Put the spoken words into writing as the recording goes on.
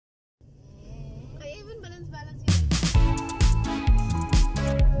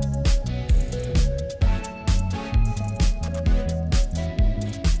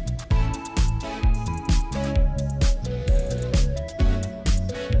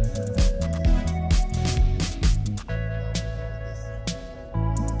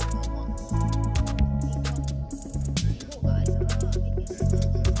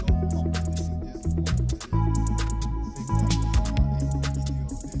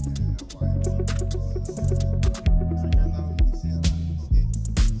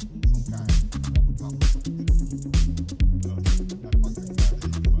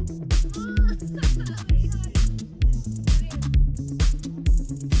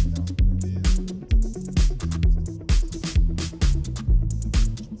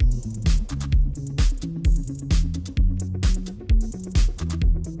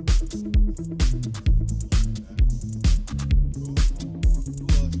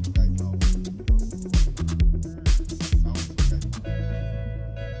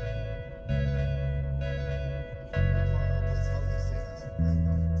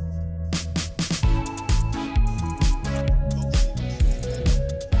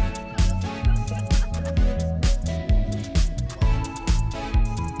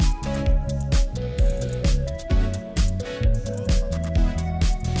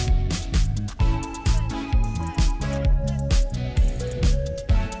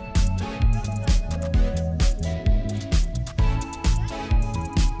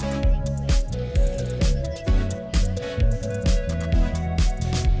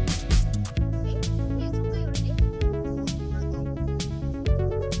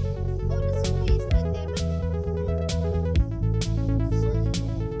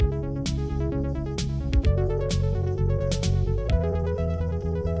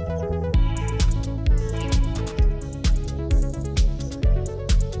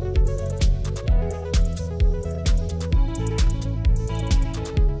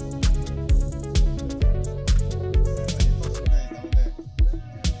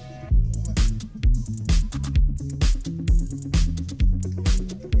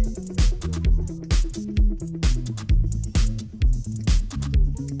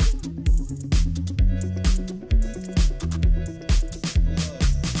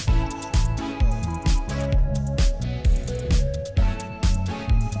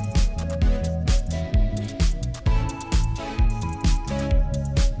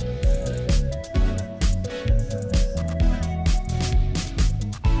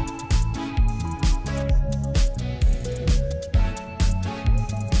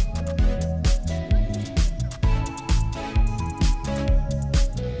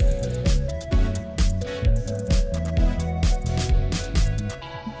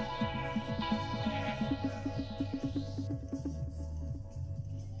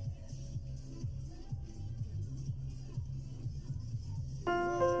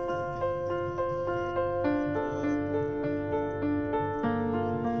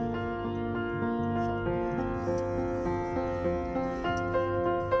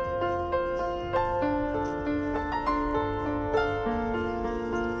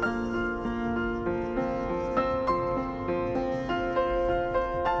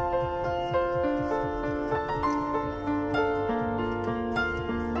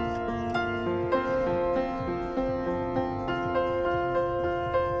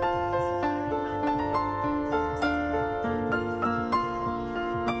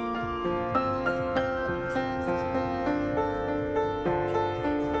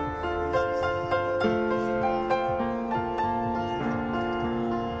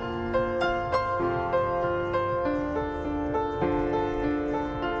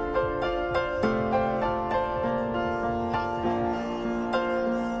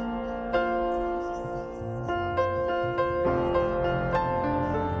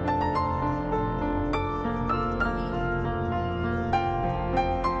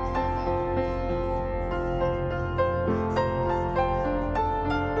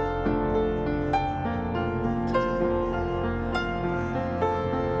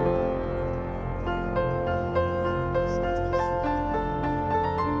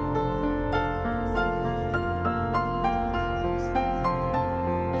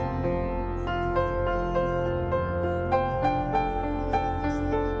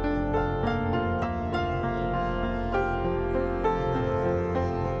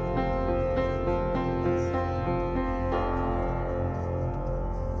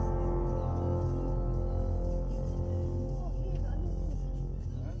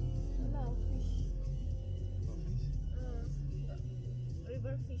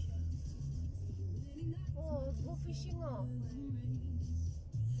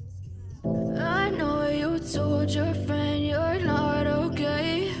told your friend you're not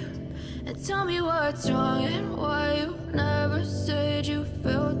okay? And tell me what's wrong and why you never said you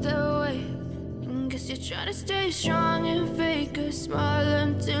felt that way. And guess you're trying to stay strong and fake a smile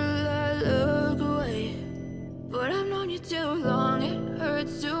until I look away. But I've known you too long, it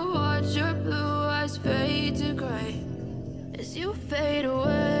hurts to watch your blue eyes fade to gray as you fade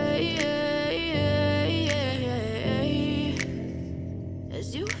away,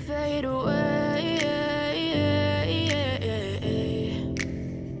 as you fade away.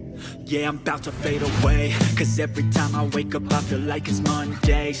 Yeah, I'm about to fade away, cause every time I wake up I feel like it's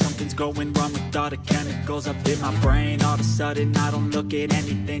Monday. Something's going wrong with all the chemicals up in my brain. All of a sudden I don't look at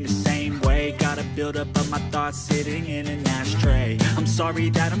anything the same way. Gotta build up of my thoughts sitting in an ashtray. I'm sorry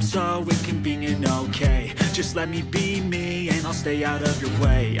that I'm so inconvenient, okay? Just let me be me and I'll stay out of your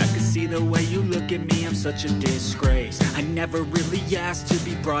way. I can see the way you look at me, I'm such a disgrace. I never really asked to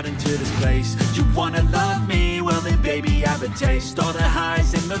be brought into this place. You wanna love me? Well then baby, have a taste. All the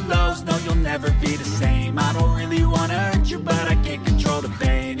highs and the lows, no, you'll never be the same. I don't really wanna hurt you, but I can't control the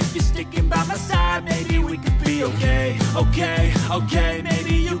pain. If you're sticking by my side, maybe we could be okay. Okay,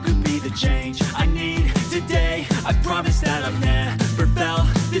 maybe you could be the change I need today. I promise that I've never felt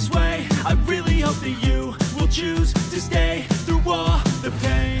this way. I really hope that you will choose to stay through all the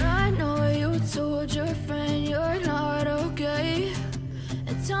pain. I know you told your friend you're not okay.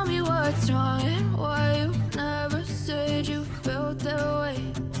 And tell me what's wrong and why you never said you felt that way.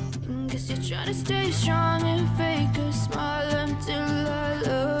 Guess you're trying to stay strong and fake a smile until I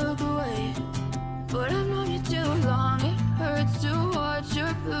look away. But I've known you too long, it hurts to watch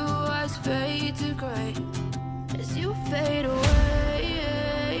your blue eyes fade to gray as you fade away,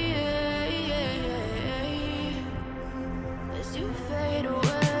 as you fade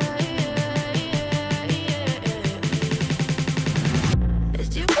away,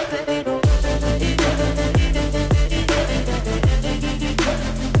 as you fade away.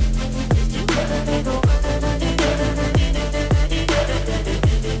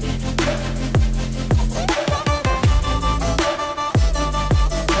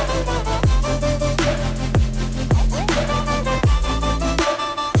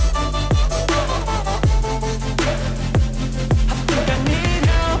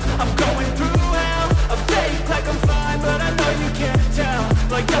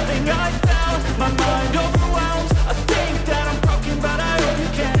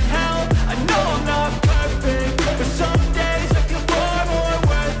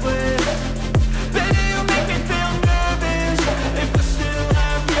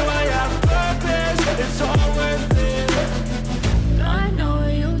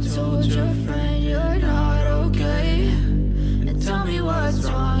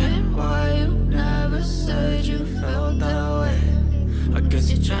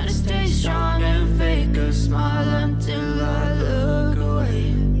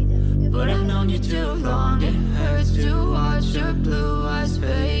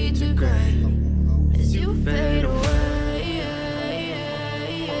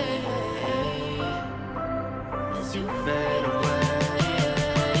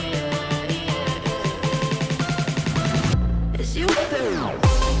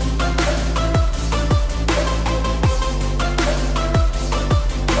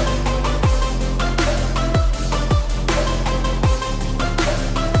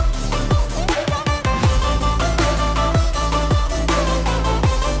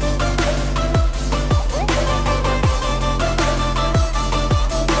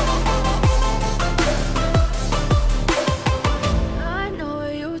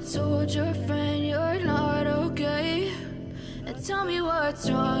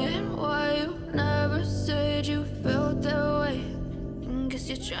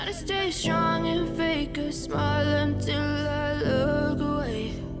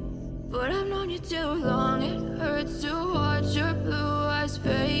 But I've known you too long, it hurts to watch your blue